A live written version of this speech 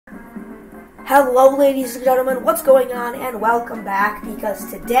Hello ladies and gentlemen, what's going on, and welcome back,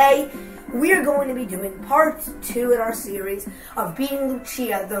 because today we are going to be doing part 2 in our series of beating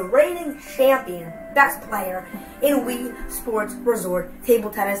Lucia, the reigning champion, best player in Wii Sports Resort Table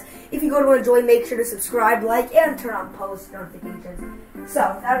Tennis. If you go to enjoy, make sure to subscribe, like, and turn on post notifications. So,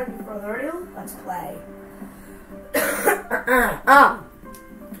 without any further ado, let's play.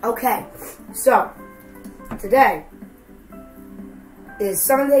 Okay, so, today is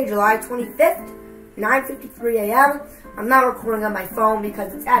Sunday, July 25th, 9:53 a.m. I'm not recording on my phone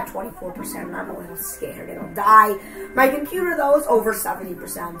because it's at 24% and I'm a little scared it'll die. My computer, though, is over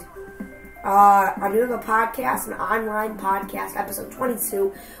 70%. I'm doing a podcast, an online podcast, episode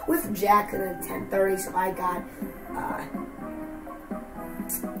 22, with Jackson at 10:30, so I got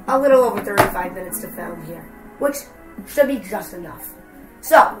a little over 35 minutes to film here, which should be just enough.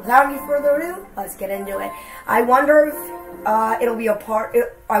 So, without any further ado, let's get into it. I wonder if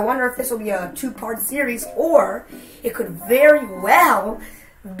I wonder if this will be a 2-part series, or it could very well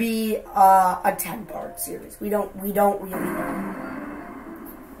be a 10-part series. We don't really know.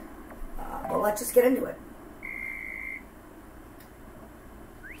 But let's just get into it.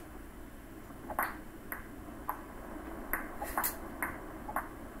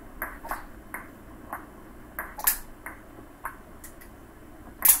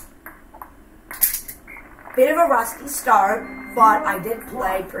 Bit of a rusty start, but I did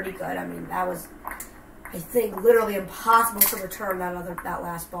play pretty good. I mean, that was, I think, literally impossible to return that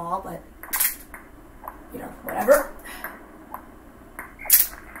last ball, but, you know, whatever.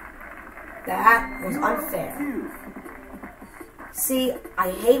 That was unfair. See,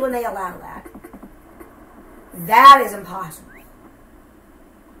 I hate when they allow that. That is impossible.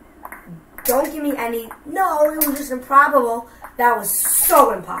 Don't give me any, no, it was just improbable. That was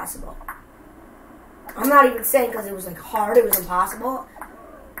so impossible. I'm not even saying because it was like hard, it was impossible.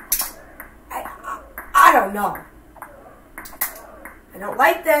 I don't know. I don't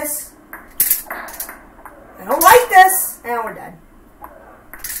like this. I don't like this. And we're dead.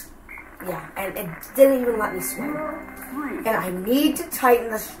 Yeah, and it didn't even let me swing. And I need to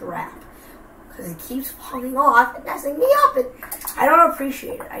tighten the strap because it keeps falling off and messing me up. And I don't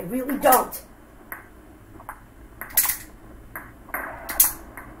appreciate it. I really don't.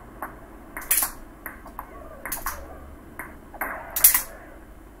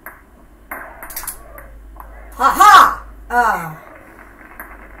 Ha-ha!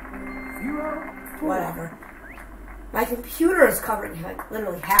 Whatever. My computer is covering like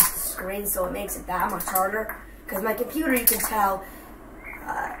literally half the screen, so it makes it that much harder. Because my computer, you can tell,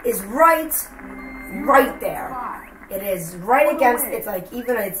 is right there. It is right against, it's like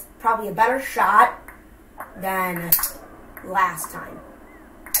it's probably a better shot than last time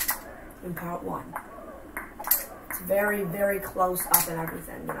in part 1. It's very, very close up and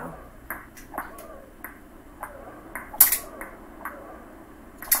everything, you know.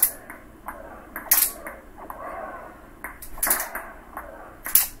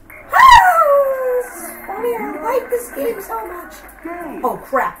 I like this game so much. Oh,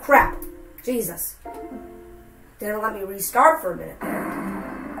 crap. Jesus. Didn't let me restart for a minute there.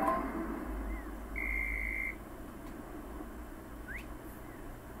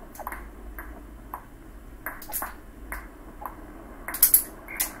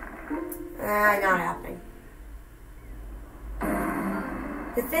 Not happening.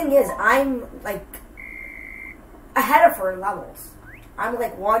 The thing is, I'm, like, ahead of her in levels. I'm,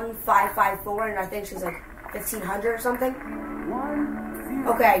 like, 1,554, and I think she's, like, 1,500 or something.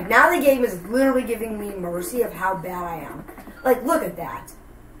 Okay, now the game is literally giving me mercy of how bad I am. Like, look at that.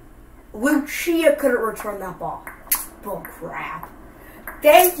 Lucia couldn't return that ball. Bull crap.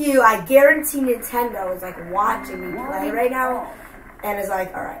 Thank you. I guarantee Nintendo is, like, watching me play right now. And is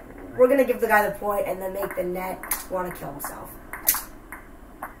like, alright, we're going to give the guy the point and then make the net want to kill himself.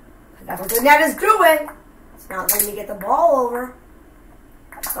 That's what the net is doing. It's not letting me get the ball over.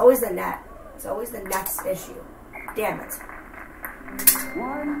 It's always the net. It's always the net's issue. Damn it.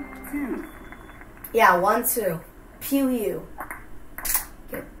 1-2. Yeah, 1-2. Pew you.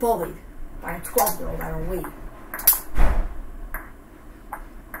 Get bullied by a 12-year-old on a Wii.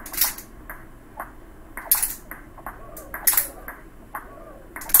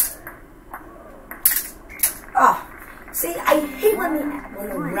 Oh, see, I hate when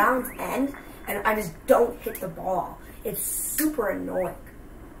the rounds end and I just don't hit the ball. It's super annoying.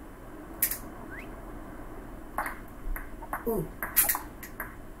 Ooh.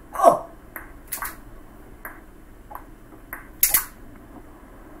 Oh!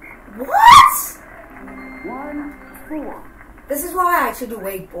 What? 1-4. This is why I should do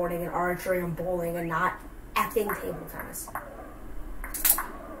wakeboarding and archery and bowling and not effing table tennis.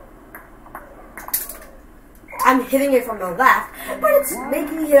 I'm hitting it from the left, but it's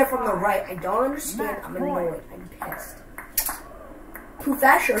making me hit it from the right. I don't understand. I'm annoyed. I'm pissed.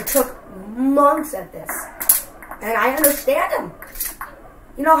 Professor took months at this, and I understand him.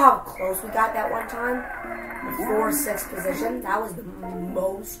 You know how close we got that one time? The 4-6 position. That was the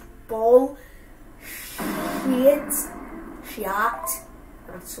most bull shot,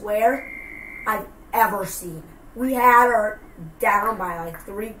 I swear, I've ever seen. We had her down by like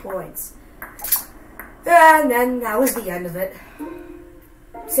 3 points. And then that was the end of it.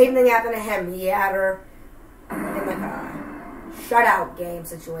 Same thing happened to him. He had her in like a shutout game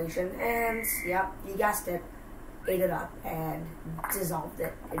situation. And, yep, you guessed it. Ate it up and dissolved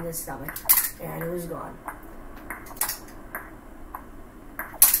it in his stomach. And it was gone.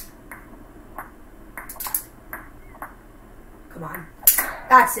 Come on.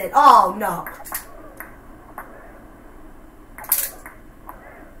 That's it. Oh, no.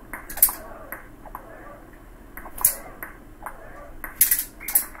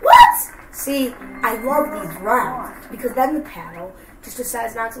 See, I love these rounds because then the panel just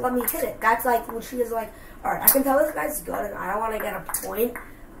decides not to let me hit it. That's like when she is like, all right, I can tell this guy's good and I don't want to get a point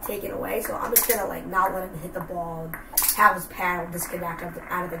taken away, so I'm just going to like not let him hit the ball and have his panel disconnect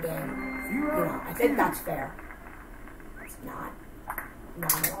out of the game. You know, I think that's fair. It's not.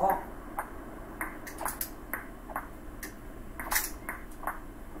 Not at all.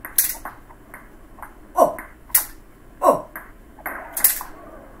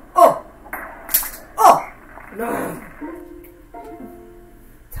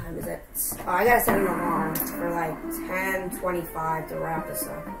 Time is it? Oh, I gotta set an alarm for like 10:25 to wrap this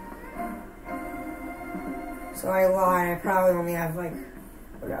up. So I lied. I probably only have like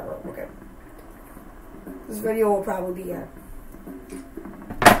whatever. Okay. This video will probably be a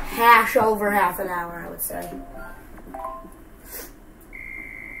hash over half an hour, I would say.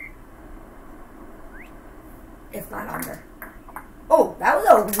 If not under. Oh, that was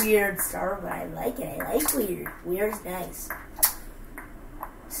a weird start, but I like it. I like weird. Weird's nice.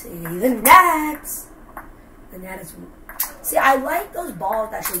 See, the net. The net is... See, I like those balls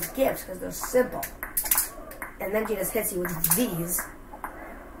that she gives because they're simple. And then she just hits you with these.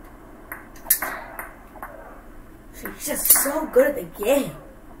 She's just so good at the game.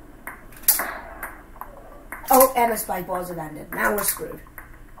 Oh, and the spike balls have ended. Now we're screwed.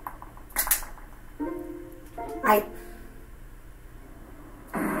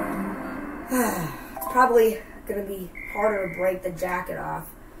 It's probably gonna be harder to break the jacket off.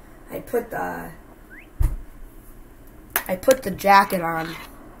 I put the jacket on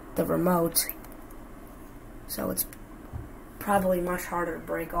the remote, so it's probably much harder to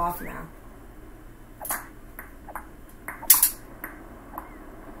break off now.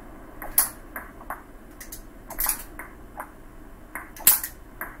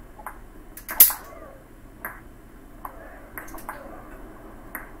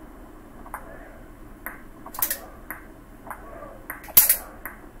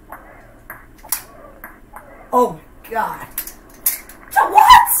 Oh my god.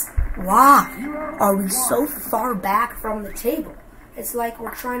 What? Why are we so far back from the table? It's like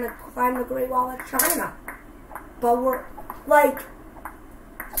we're trying to climb the Great Wall of China. But we're like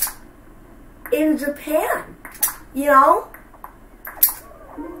in Japan. You know?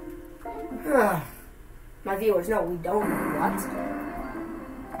 My viewers know we don't know what.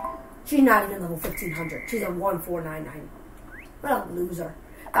 She's not even level 1500. She's a 1499. What a loser.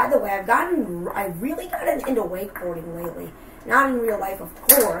 By the way, I've really gotten into wakeboarding lately. Not in real life, of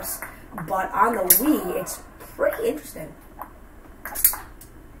course, but on the Wii, it's pretty interesting.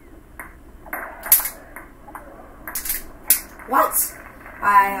 What?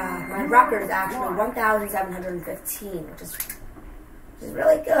 My record is actually 1,715, which is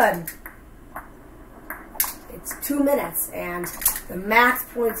really good. It's 2 minutes, and the max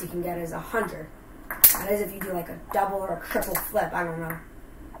points you can get is 100. That is if you do like a double or a triple flip, I don't know.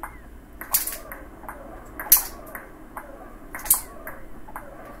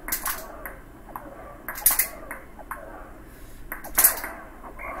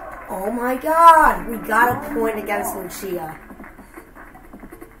 Oh my god, we got a point against Lucia.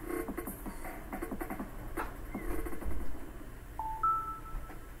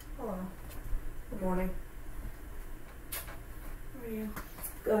 Hello. Good morning. How are you?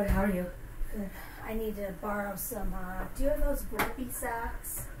 Good, how are you? Good. I need to borrow some, do you have those grippy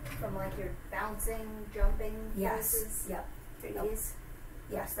socks from like your bouncing, jumping places? Yep. These?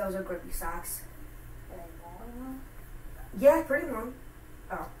 Yes, those are grippy socks. Are they long? Yeah, pretty long.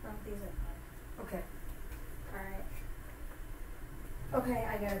 Oh. Oh, these are fine. Okay. Alright. Okay,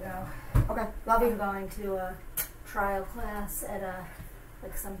 I gotta go. Okay, love I'm you. going to a trial class at a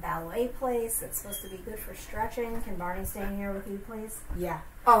like some ballet place that's supposed to be good for stretching. Can Barney stay in here with you, please? Yeah.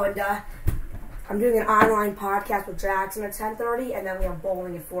 Oh, and I'm doing an online podcast with Jackson at 10:30, and then we have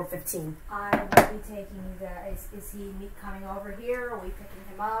bowling at 4:15. I will be taking you guys. Is he coming over here? Are we picking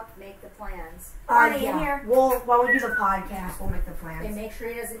him up? Make the plans. Barney, in here. While we do the podcast, we'll make the plans. Okay, make sure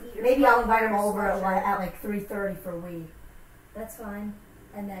he doesn't eat your Maybe I'll invite him over at like 3:30 for weed. That's fine.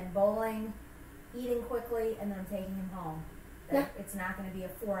 And then bowling, eating quickly, and then I'm taking him home. Yeah. It's not going to be a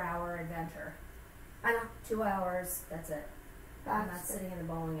 4-hour adventure. I know. 2 hours, that's it. I'm not sitting in the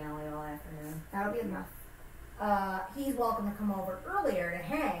bowling alley all afternoon. That'll be enough. He's welcome to come over earlier to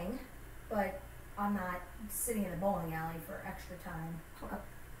hang, but I'm not sitting in the bowling alley for extra time. Okay.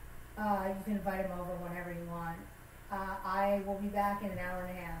 You can invite him over whenever you want. I will be back in an hour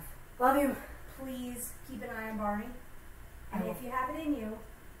and a half. Love you. Please keep an eye on Barney. And if you have it in you,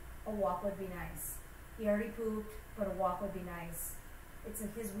 a walk would be nice. He already pooped, but a walk would be nice. It's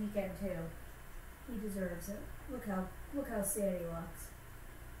his weekend too. He deserves it. Look how sad he looks.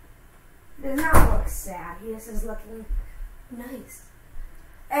 He does not look sad. He just is looking nice.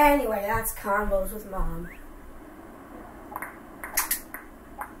 Anyway, that's combos with Mom.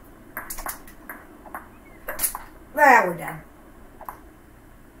 There, we're done.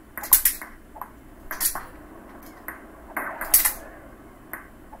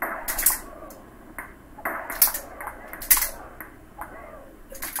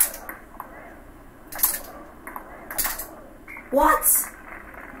 What?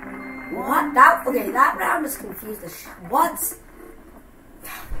 What? That round is confused as what?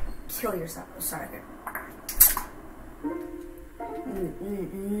 Kill yourself. Oh, sorry.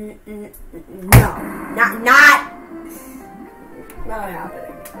 No. Not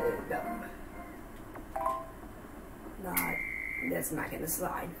happening. No. Not. That's not gonna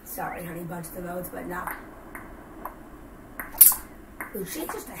slide. Sorry, honey, bunch of the votes, but no. Lucia's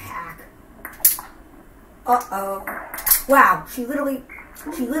just a hack. Uh-oh. Wow, she literally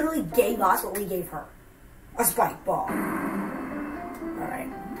gave us what we gave her. A spike ball. Alright,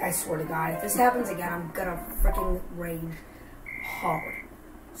 I swear to God, if this happens again, I'm gonna freaking rage hard.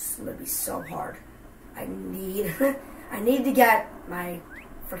 It's gonna be so hard. I need to get my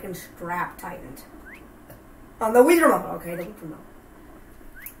freaking strap tightened. On the Wii remote, okay, the Wii remote.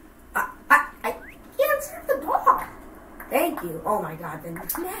 I can't serve the ball. Thank you. Oh my God, the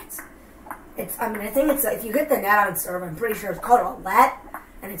net. I think it's, if you hit the net on serve, I'm pretty sure it's called a let,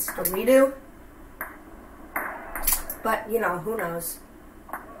 and it's the redo. But, you know, who knows.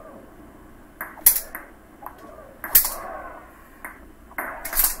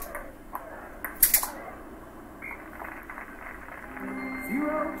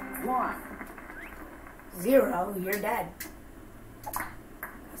 Zero, you're dead.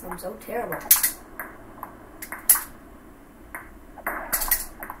 Because I'm so terrible.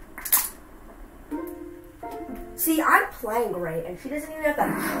 See, I'm playing great, and she doesn't even have to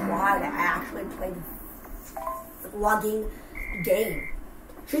try to actually play the slugging game.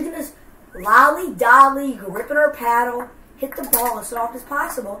 She can just lolly-dolly, gripping her paddle, hit the ball as soft as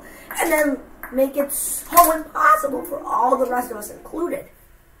possible, and then make it so impossible for all the rest of us included.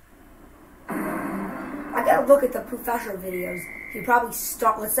 I gotta look at the professional videos. He probably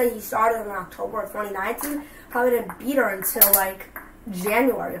let's say he started in October of 2019, probably didn't beat her until like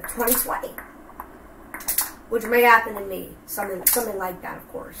January of 2020. Which may happen to me. Something like that, of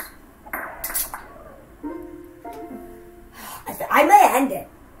course. I may end it.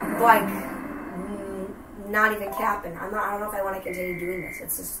 Like, not even capping. I don't know if I want to continue doing this.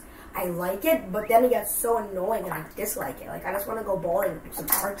 It's just, I like it, but then it gets so annoying and I dislike it. Like, I just want to go bowling and do some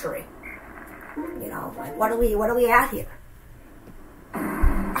archery. You know, like, what are we at here?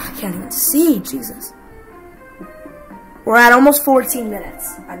 I can't even see, Jesus. We're at almost 14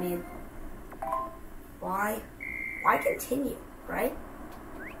 minutes. I mean, why continue, right?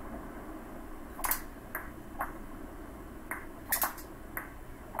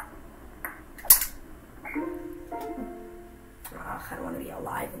 I don't want to be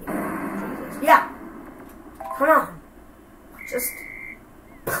alive anymore. Jesus. Yeah. Come on. Just.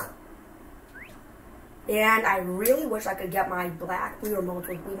 And I really wish I could get my black Wii remote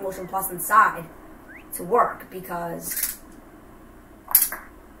with Wii Motion Plus inside to work, because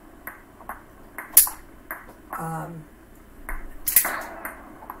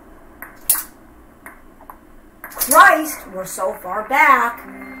Christ, we're so far back.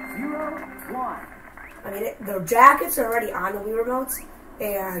 0-1. I mean, the jackets are already on the Wii remotes,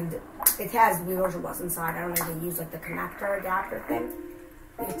 and it has Wii Motion Plus inside. I don't know if they use like the connector adapter thing,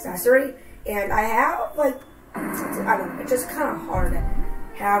 the accessory. And I have like, I don't know, it's just kind of hard to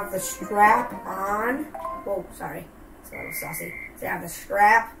have the strap on. Whoa, sorry, it's a little saucy. They have the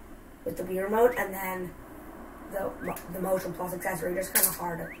strap with the Wii remote, and then the Motion Plus accessory. Just kind of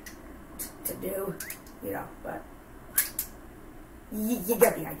hard to do, you know, but you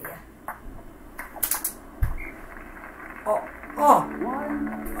get the idea.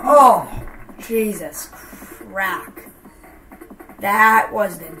 Oh, Jesus crack. That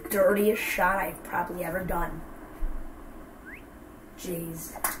was the dirtiest shot I've probably ever done.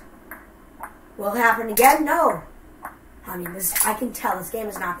 Jeez. Will it happen again? No. I mean, I can tell this game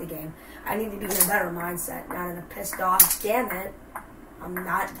is not the game. I need to be in a better mindset, not in a pissed off, damn it, I'm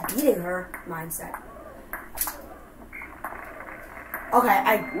not beating her mindset. Okay,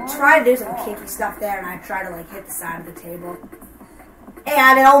 I tried to do some kinky stuff there, and I tried to, like, hit the side of the table.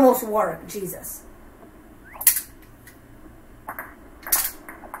 And it almost worked. Jesus.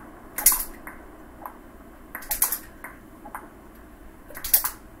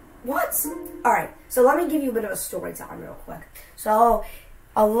 What? Alright, so let me give you a bit of a story time real quick. So,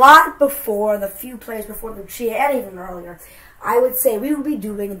 a lot before, the few plays before Lucia, and even earlier, I would say we would be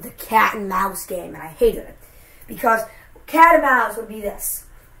doing the cat and mouse game, and I hated it. Because cat and mouse would be this.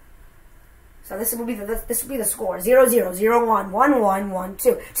 So this would be the score. 0, 0, 0, 1, 1, 1, 1,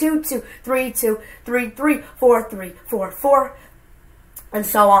 2, 2, 2, 3, 2, 3, 3, 4, 3, 4, 4, and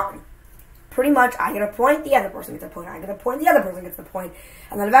so on. Pretty much, I get a point, the other person gets a point, I get a point, the other person gets the point,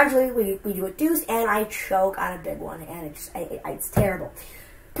 and then eventually we do a deuce, and I choke on a big one, and it's terrible.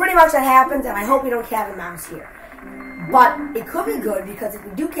 Pretty much that happens, and I hope we don't cat and mouse here. But it could be good, because if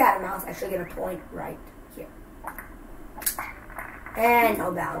we do cat and mouse, I should get a point right here. And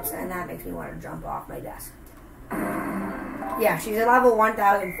no bounce, and that makes me want to jump off my desk. Yeah, she's at level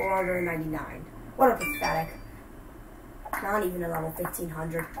 1,499. What a pathetic. Not even at level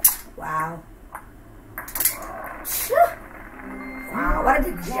 1,500. Wow. Wow, what a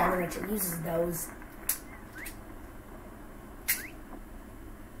degenerate. She uses those.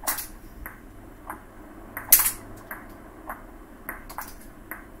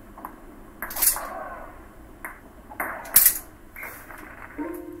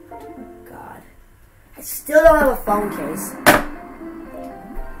 God. I still don't have a phone case.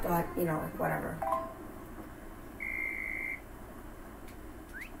 But, you know, whatever.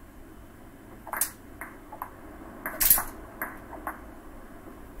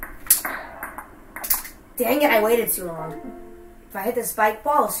 Dang it, I waited too long. If I hit the spike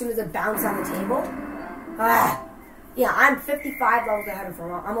ball as soon as it bounced on the table. Yeah, I'm 55 levels ahead of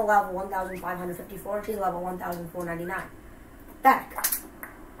her. I'm a level 1,554. She's level 1,499. Pathetic.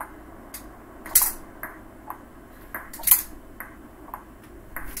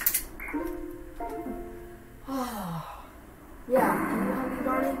 Yeah, can you help me,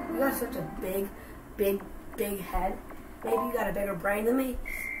 Barney? You got such a big head. Maybe you got a bigger brain than me. You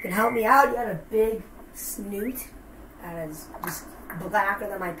can help me out. You got a big snoot that is just blacker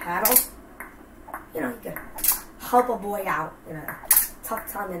than my paddle. You know, you can help a boy out in a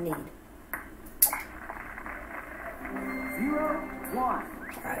tough time of need. 0, 1.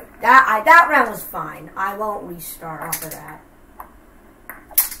 Alright, that round was fine. I won't restart off of that.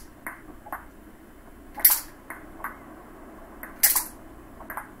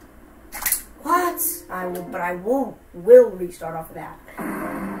 What? I will restart off of that.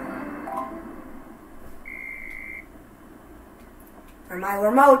 And my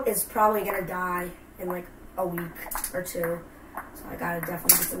remote is probably gonna die in like a week or two, so I gotta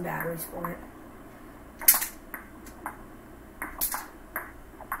definitely get some batteries for it.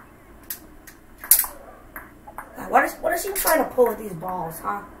 What is she trying to pull with these balls,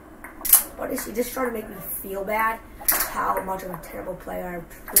 huh? What is she just trying to make me feel bad? How much of a terrible player I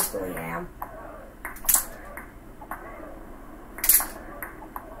truthfully am.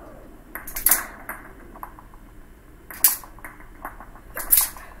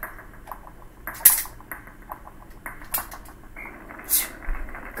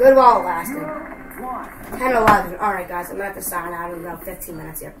 Good while it lasted. 10-11. Alright guys, I'm gonna have to sign out in about 15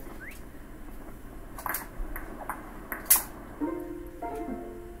 minutes here.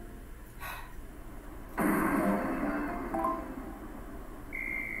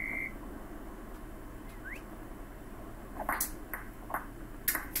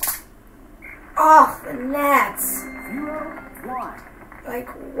 Oh, the nets. 0, 1. Like,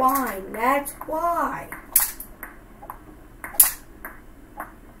 why, nets? Why?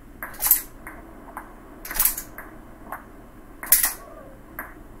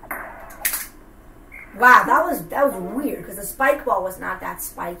 Wow, that was weird because the spike ball was not that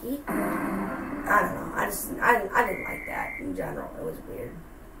spiky. I don't know. I didn't like that in general. It was weird.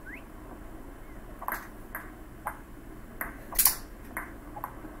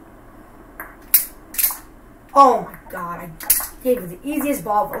 Oh my god! Gave her the easiest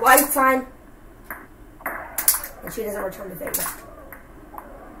ball of a lifetime. And she doesn't return the favor.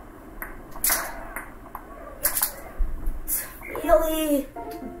 Really?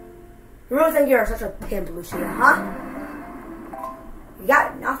 You really think you're such a pimp, Lucia, huh? You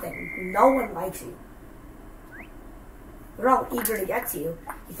got nothing. No one likes you. They're all eager to get to you.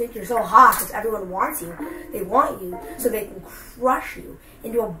 You think you're so hot because everyone wants you. They want you so they can crush you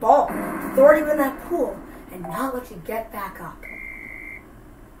into a ball, throw you in that pool, and not let you get back up.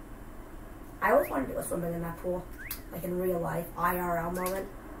 I always wanted to go swimming in that pool, like in real life, IRL moment.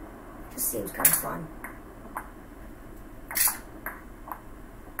 It just seems kind of fun.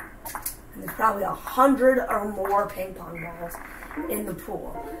 And there's probably 100 or more ping pong balls in the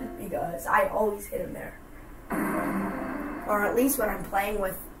pool because I always hit them there. Or at least when I'm playing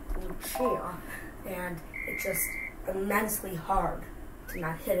with Lucia, and it's just immensely hard to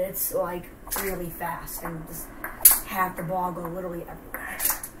not hit it. It's like really fast and just have the ball go literally everywhere.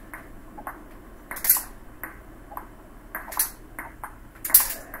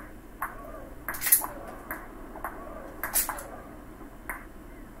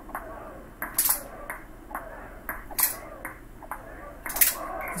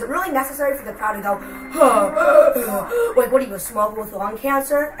 Is it really necessary for the crowd to go, like, what are you, a smoker with lung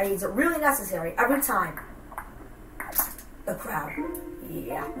cancer? I mean, is it really necessary every time? The crowd.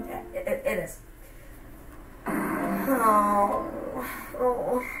 Yeah, it is.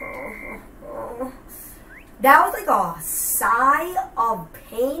 That was like a sigh of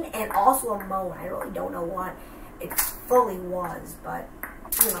pain and also a moan. I really don't know what it fully was, but,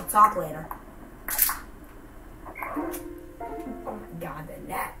 you know, talk later. Oh my god, the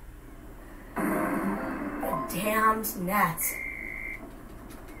net. The damned net.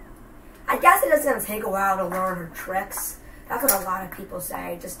 I guess it is going to take a while to learn her tricks. That's what a lot of people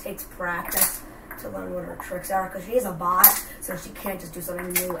say. It just takes practice to learn what her tricks are, because she is a bot, so she can't just do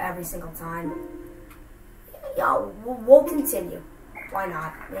something new every single time. Yeah, we'll continue. Why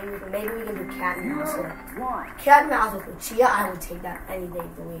not? Maybe we can do cat and mouse here. Cat and mouse with Lucia, I would take that any day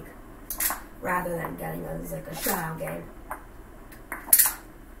of the week, rather than getting us like a shutout game.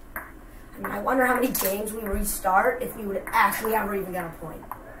 I mean, I wonder how many games we restart if we would actually ever even get a point.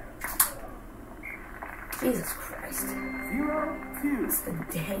 Jesus Christ. 0-2. It's the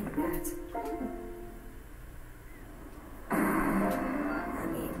dang net. I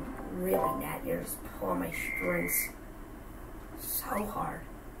mean, really, net, you're just pulling my strings so hard.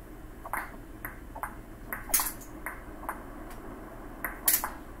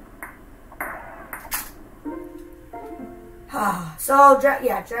 So,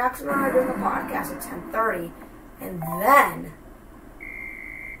 yeah, Jackson and I are doing a podcast at 10:30, and then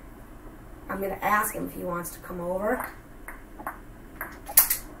I'm going to ask him if he wants to come over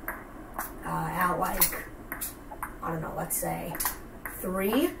at like, I don't know, let's say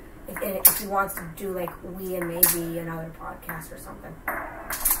 3, if he wants to do like we and maybe another podcast or something.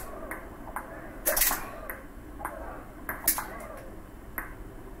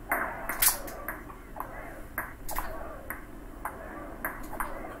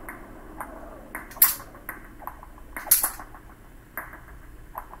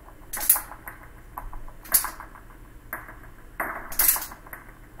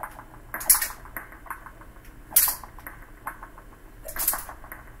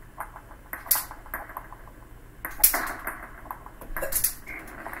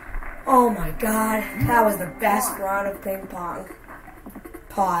 Oh my god, that was the best round of ping pong.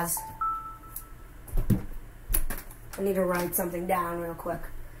 Pause. I need to write something down real quick.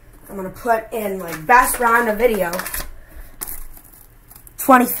 I'm gonna put in like best round of video.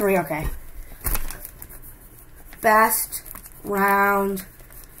 23, okay. Best round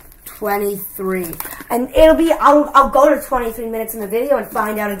 23. And it'll be, I'll go to 23 minutes in the video and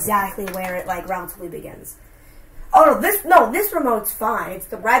find out exactly where it like relatively begins. Oh, this remote's fine. It's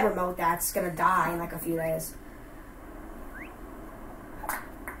the red remote that's gonna die in like a few days.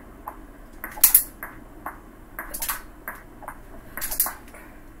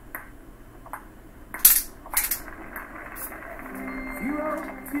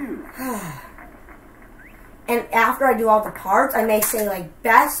 And after I do all the parts, I may say like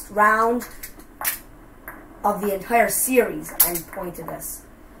best round of the entire series and point to this.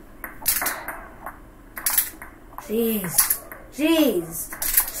 Jeez.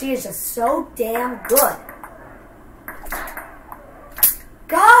 She is just so damn good.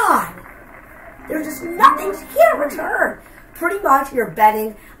 God! There's just nothing she can't return. Pretty much you're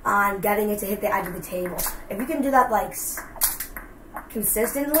betting on getting it to hit the edge of the table. If you can do that like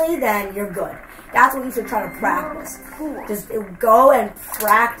consistently, then you're good. That's what you should try to practice. Just go and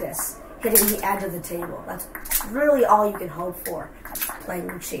practice hitting the edge of the table. That's really all you can hope for playing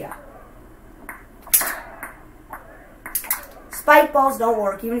Lucia. Spike balls don't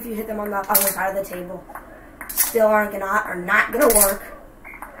work, even if you hit them on the other side of the table. Still are not gonna work.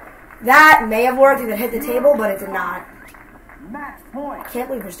 That may have worked if it hit the table, but it did not. Match point. I can't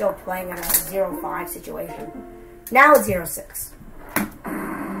believe we're still playing in a 0-5 situation. Now it's 0-6.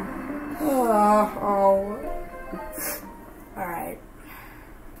 Oh. Alright.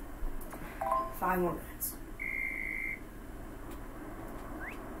 5 more minutes.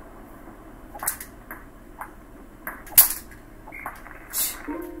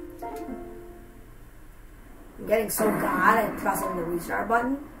 I'm getting so bad at pressing the restart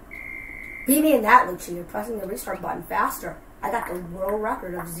button. Beat me in that, Lucia, pressing the restart button faster. I got the world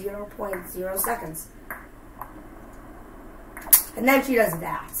record of 0.0 seconds. And then she does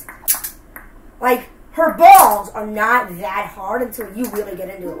that. Like, her balls are not that hard until you really get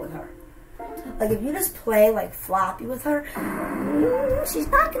into it with her. Like, if you just play, like, floppy with her, she's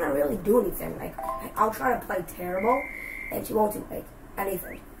not going to really do anything. Like, I'll try to play terrible, and she won't do, like,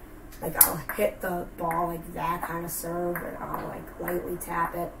 anything. Like, I'll hit the ball like that kind of serve, and I'll, like, lightly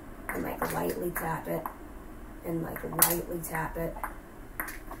tap it, and, like, lightly tap it, and, like, lightly tap it.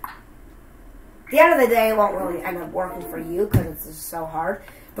 At the end of the day, it won't really end up working for you, because it's just so hard.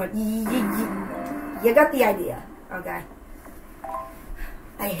 But you got the idea, okay?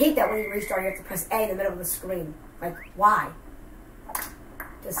 I hate that when you restart, you have to press A in the middle of the screen. Like, why?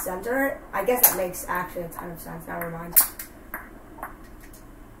 To center it? I guess that makes actually a ton of sense. Never mind.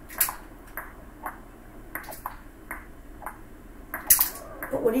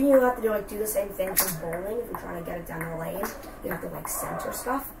 But wouldn't you have to do, like, do the same thing for bowling if you're trying to get it down the lane? You have to, like, center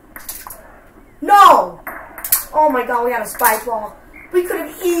stuff? No! Oh my god, we had a spike ball. We could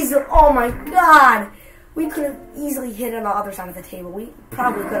have easily, oh my god! We could have easily hit it on the other side of the table. We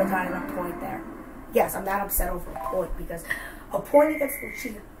probably could have gotten a point there. Yes, I'm not upset over a point because a point against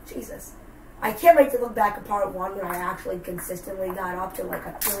Lucia, Jesus. I can't wait to look back at part 1 when I actually consistently got up to like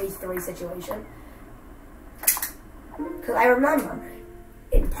a 3-3 situation. Because I remember,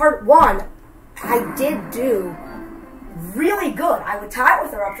 in part 1, I did do really good. I would tie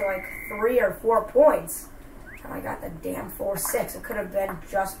with her up to like 3 or 4 points. And I got the damn 4-6. It could have been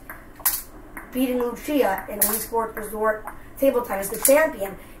just beating Lucia in Wii Sports Resort Table Tennis, the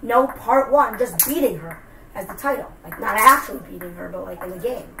champion. No, part 1, just beating her as the title. Like, not actually beating her, but like in the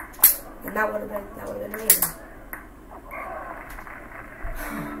game. And that would have been amazing.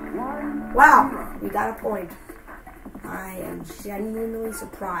 Wow, we got a point. I am genuinely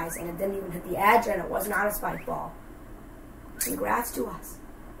surprised, and it didn't even hit the edge, and it was not a spike ball. Congrats to us.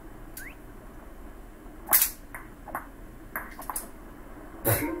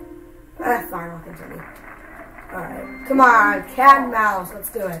 Fine, I'll continue. Alright, come on, cat and mouse, let's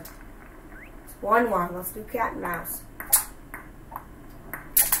do it. It's 1-1, let's do cat and mouse.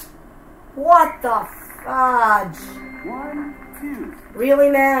 What the fudge? 1, 2. Really,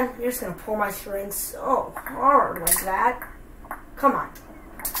 man? You're just gonna pull my strings so hard like that? Come on.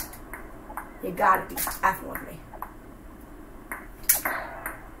 You gotta be effing with me.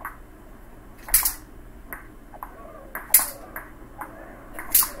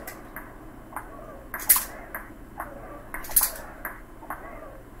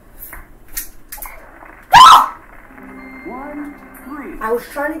 I was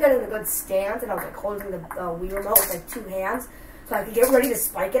trying to get in a good stance, and I was like holding the Wii remote with like 2 hands, so I could get ready to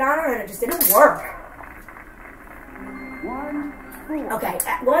spike it on her, and it just didn't work. 1-4. Okay,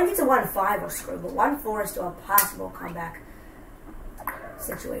 going into 1-5 was screwed, but 1-4 is still a possible comeback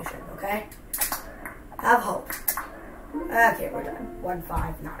situation. Okay, have hope. Okay, we're done.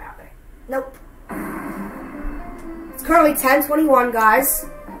 1-5, not happening. Nope. It's currently 10:21, guys.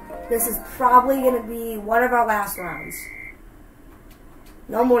 This is probably going to be one of our last rounds.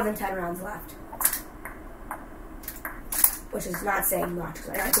 No more than 10 rounds left. Which is not saying much,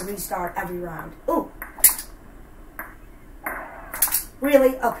 because I have to restart every round. Ooh.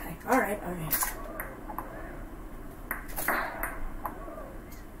 Really? Okay. Alright, alright.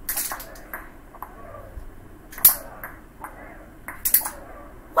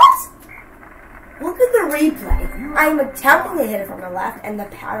 What? Look at the replay. I'm attempting to hit it from the left, and the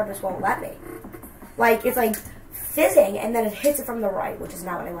powder just won't let me. Like, it's like fizzing, and then it hits it from the right, which is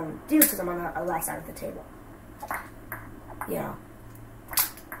not what I want to do because I'm on the left side of the table. You know.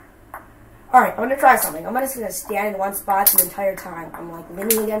 Alright, I'm going to try something. I'm just going to stand in one spot the entire time. I'm like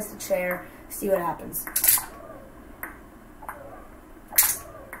leaning against the chair, see what happens.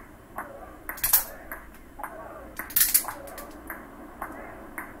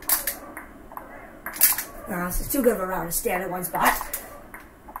 This is too good of a round to stand in one spot.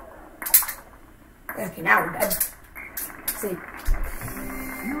 Okay, now we're dead. See.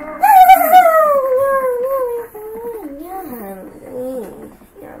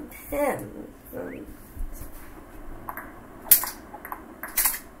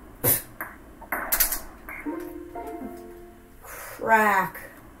 Crack.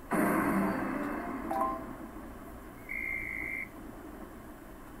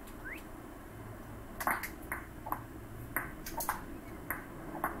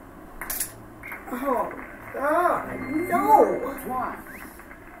 Oh, God, no.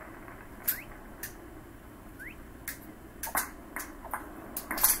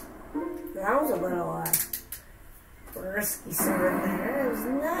 That was a little risky serve there. It was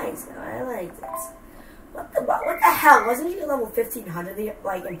nice. I liked it. What the hell? Wasn't she level 1500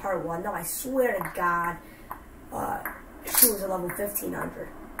 like in part 1? No, I swear to God, she was a level 1500.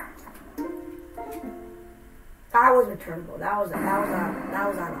 That was returnable. That was on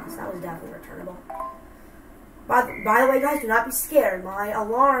us. That was definitely returnable. By the way, guys, do not be scared. My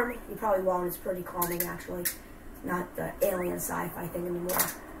alarm, you probably won't. It's pretty calming, actually. Not the alien sci-fi thing anymore.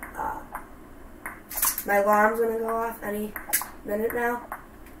 My alarm's gonna go off any minute now.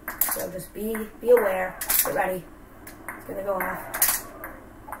 So just be aware. Get ready. It's gonna go off.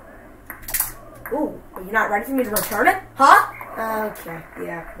 Ooh, are you not ready for me to return it? Huh? Okay.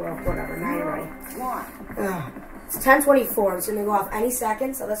 Yeah. Well, whatever. Now you're ready. It's 10:24. It's gonna go off any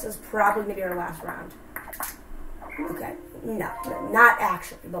second. So this is probably gonna be our last round. Okay. No, not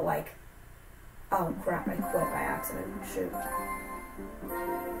actually, but like. Oh crap! I quit by accident. Shoot.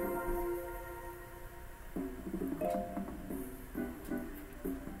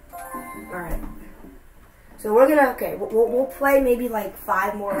 Alright. So we're gonna, okay, we'll play maybe like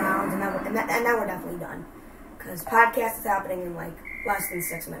 5 more rounds and then we're definitely done. Because podcast is happening in like less than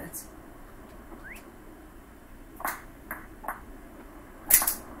 6 minutes.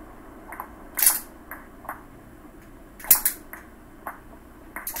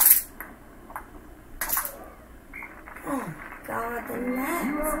 Oh my God, the net.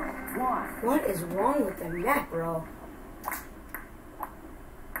 What is wrong with the net, bro?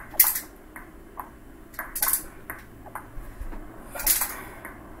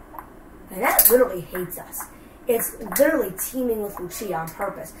 And that literally hates us. It's literally teaming with Lucia on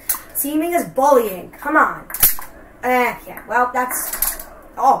purpose. Teaming is bullying. Come on. Okay, well, that's...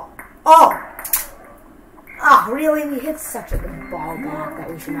 Oh, really? We hit such a good ball back that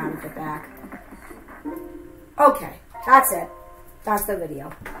we should not have hit back. Okay, that's it. That's the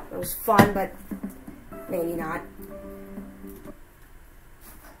video. It was fun, but maybe not.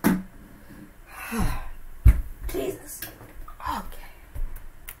 Jesus. Okay.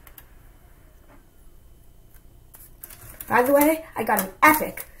 By the way, I got an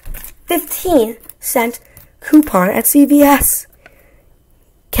epic 15-cent coupon at CVS.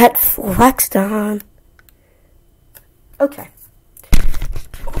 Get flexed on. Okay.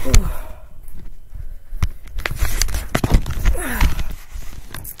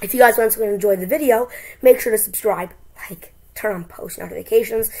 If you guys want to enjoy the video, make sure to subscribe, like, turn on post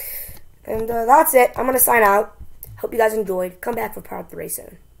notifications. And that's it. I'm going to sign out. Hope you guys enjoyed. Come back for part 3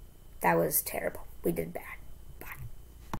 soon. That was terrible. We did bad.